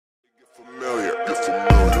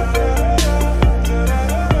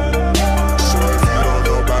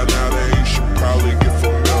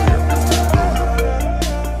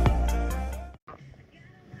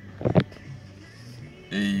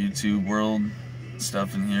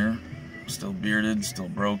stuff in here. Still bearded, still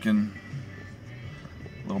broken,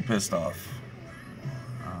 a little pissed off.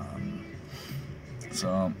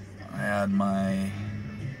 So I had my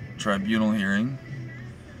tribunal hearing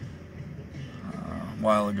a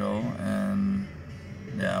while ago, and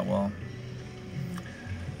yeah, well,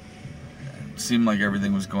 it seemed like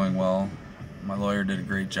everything was going well. My lawyer did a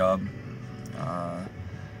great job.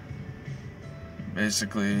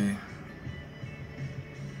 Basically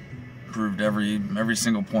proved every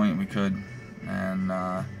single point we could, and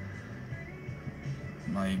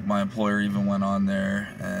my employer even went on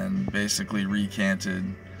there and basically recanted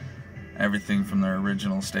everything from their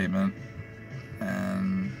original statement,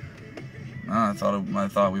 and I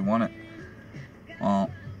thought we won it.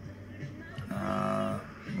 Well,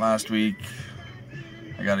 last week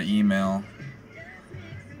I got an email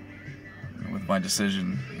with my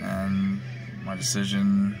decision, and my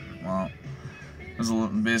decision, well, it was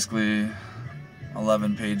basically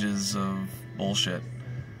 11 pages of bullshit.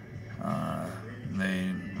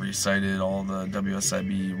 They recited all the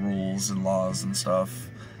WSIB rules and laws and stuff,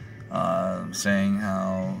 saying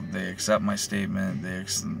how they accept my statement, they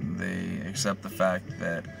accept the fact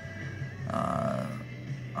that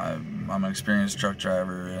I'm an experienced truck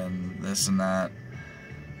driver and this and that,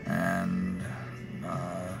 and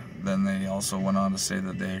then they also went on to say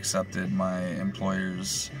that they accepted my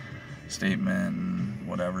employer's statement and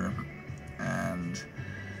whatever, and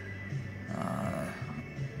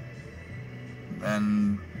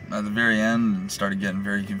then at the very end it started getting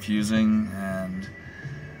very confusing, and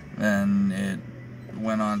then it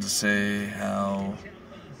went on to say how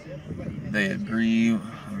they agree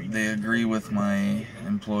with my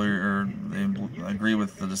employer, or they agree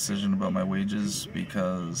with the decision about my wages,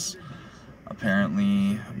 because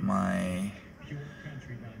apparently my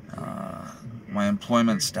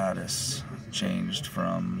employment status changed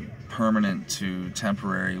from permanent to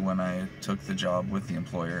temporary when I took the job with the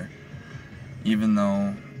employer, even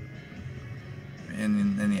though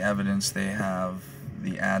in the evidence they have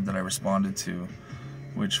the ad that I responded to,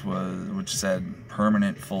 which said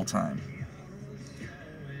permanent full-time.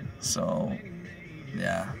 So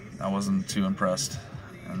yeah, I wasn't too impressed.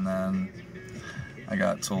 And then I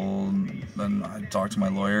got told, then I talked to my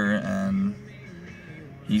lawyer, and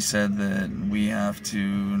he said that we have to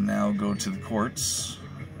now go to the courts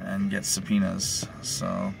and get subpoenas.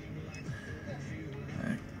 So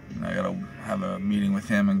I gotta have a meeting with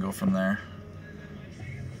him and go from there.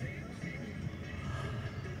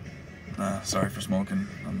 Sorry for smoking.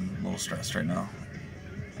 I'm a little stressed right now.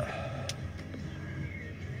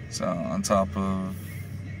 So on top of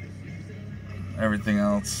everything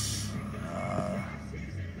else,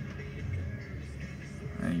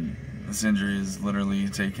 this injury is literally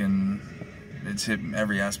it's hit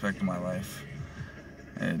every aspect of my life.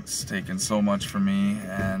 It's taken so much from me,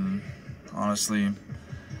 and honestly,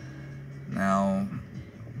 now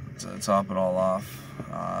to top it all off,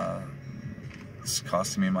 it's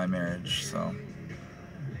costing me my marriage. So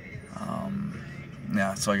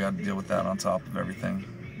yeah, so I got to deal with that on top of everything,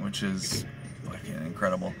 which is fucking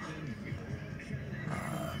incredible.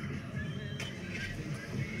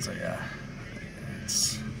 So yeah,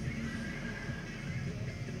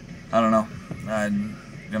 I don't know. I'm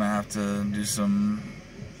gonna have to do some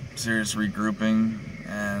serious regrouping,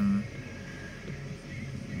 and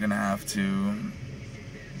I'm gonna have to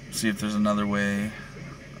see if there's another way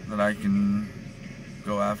that I can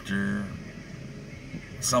go after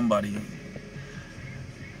somebody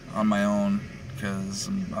on my own, because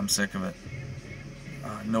I'm sick of it.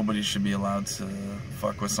 Nobody should be allowed to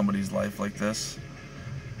fuck with somebody's life like this.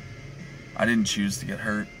 I didn't choose to get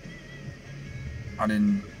hurt.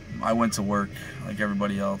 I went to work like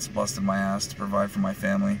everybody else, busted my ass to provide for my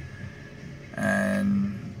family,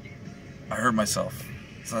 and I hurt myself.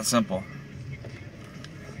 It's that simple.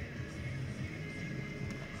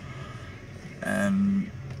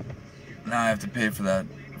 And now I have to pay for that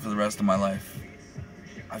for the rest of my life.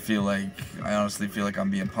 I honestly feel like I'm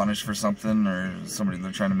being punished for something, or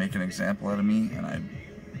they're trying to make an example out of me, and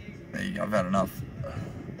I've had enough.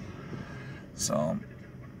 So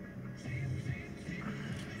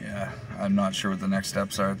yeah, I'm not sure what the next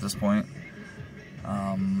steps are at this point.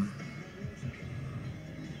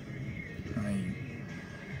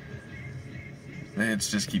 The hits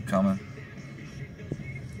just keep coming,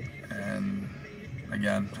 and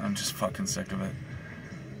again, I'm just fucking sick of it.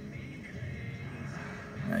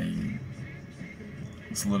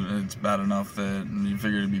 It's bad enough that you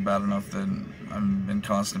figure it'd be bad enough that I'm in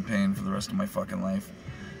constant pain for the rest of my fucking life,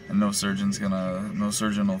 and no surgeon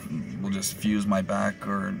will just fuse my back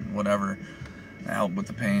or whatever to help with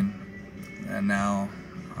the pain. And now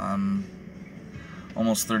I'm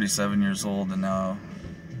almost 37 years old, and now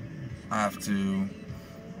I have to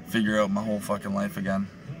figure out my whole fucking life again.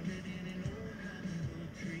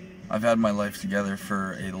 I've had my life together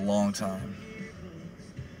for a long time,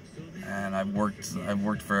 and I've worked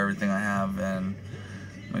for everything I have, and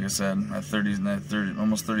like I said, at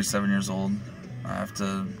almost 37 years old, I have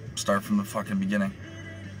to start from the fucking beginning.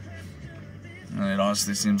 And it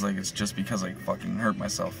honestly seems like it's just because I fucking hurt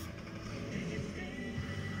myself.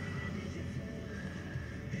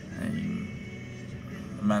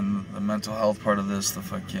 The mental health part of this, the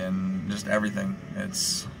fucking, just everything.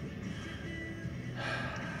 It's...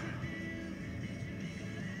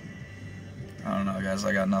 I don't know, guys,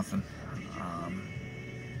 I got nothing.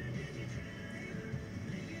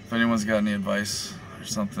 If anyone's got any advice or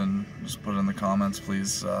something, just put it in the comments,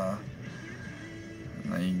 please. I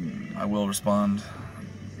will respond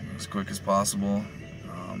as quick as possible.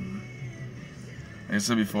 Like I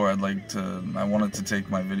said before, I wanted to take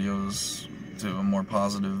my videos to a more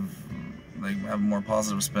positive, have a more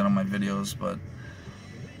positive spin on my videos, but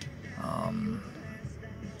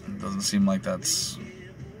it doesn't seem like that's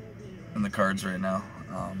in the cards right now.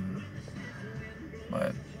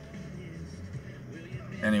 But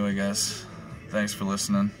anyway, guys, thanks for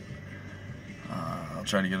listening. I'll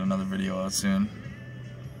try to get another video out soon.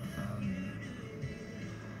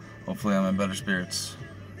 Hopefully I'm in better spirits.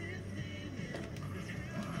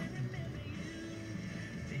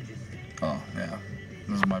 Oh, yeah.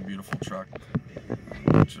 This is my beautiful truck.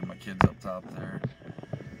 Picture my kids up top there.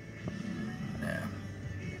 Yeah.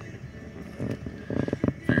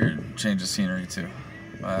 Figured change the scenery too.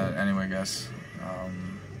 But anyway, guys.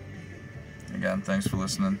 Again, thanks for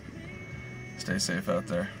listening. Stay safe out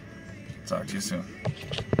there. Talk to you soon.